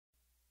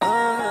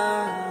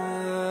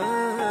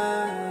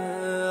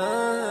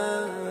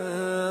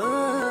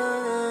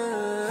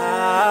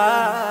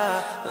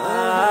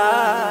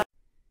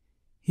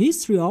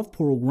history of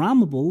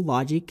programmable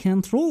logic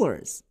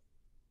controllers.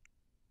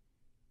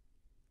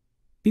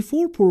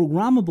 Before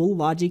programmable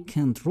logic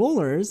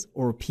controllers,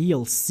 or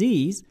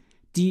PLCs,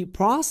 the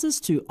process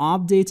to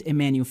update a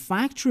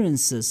manufacturing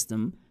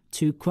system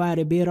took quite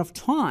a bit of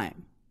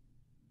time.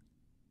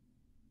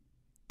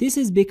 This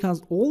is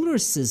because older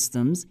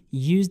systems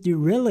used the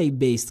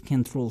relay-based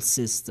control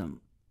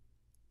system.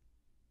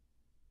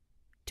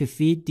 To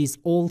fit these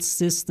old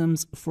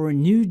systems for a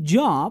new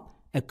job,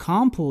 a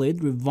complete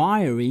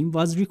rewiring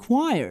was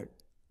required.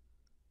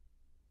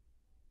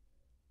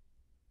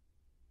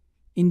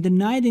 In the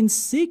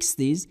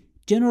 1960s,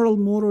 General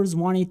Motors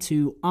wanted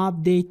to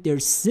update their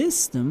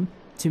system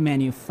to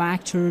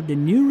manufacture the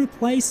new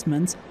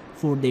replacements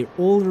for their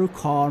older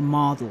car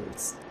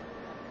models.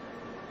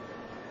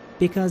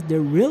 Because the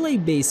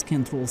relay-based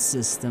control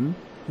system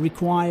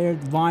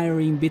required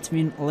wiring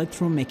between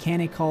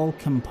electromechanical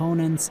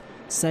components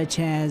such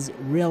as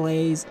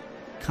relays,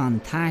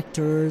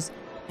 contactors,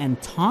 and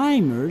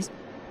timers,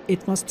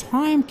 it was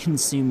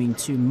time-consuming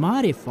to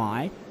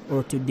modify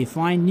or to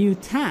define new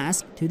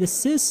tasks to the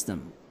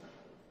system.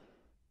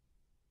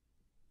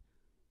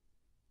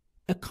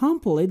 A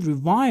complete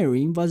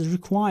rewiring was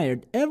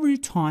required every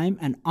time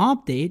an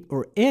update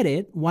or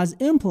edit was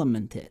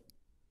implemented.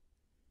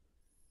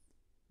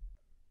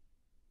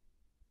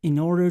 In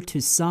order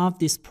to solve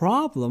this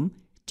problem,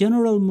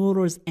 General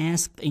Motors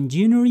asked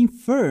engineering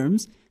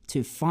firms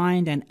to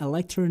find an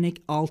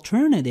electronic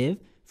alternative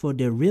for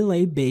the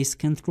relay-based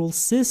control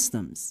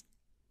systems.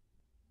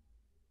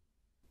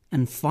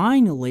 And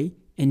finally,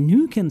 a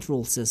new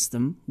control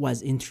system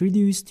was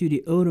introduced to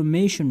the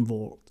automation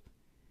world,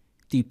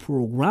 the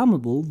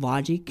programmable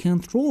logic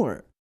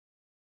controller.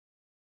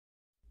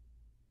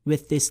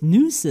 With this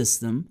new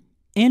system,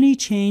 any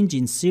change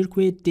in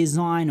circuit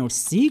design or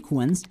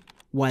sequence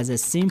was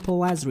as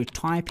simple as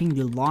retyping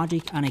the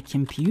logic on a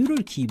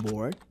computer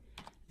keyboard,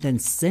 then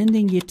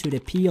sending it to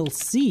the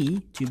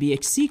PLC to be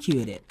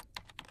executed.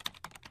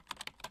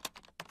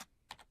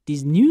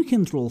 These new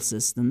control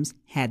systems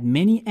had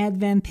many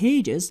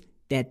advantages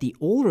that the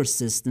older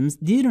systems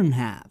didn't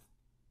have.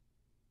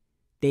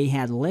 They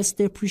had less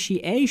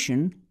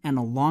depreciation and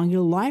a longer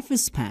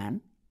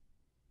lifespan.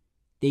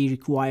 They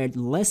required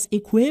less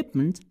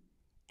equipment,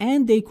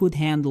 and they could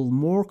handle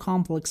more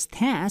complex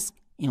tasks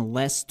in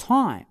less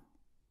time.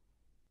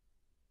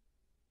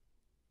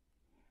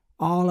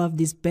 All of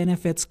these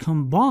benefits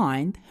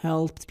combined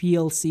helped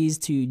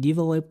PLCs to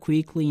develop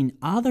quickly in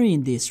other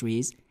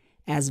industries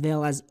as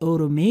well as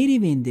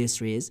automotive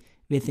industries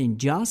within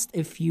just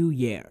a few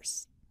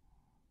years.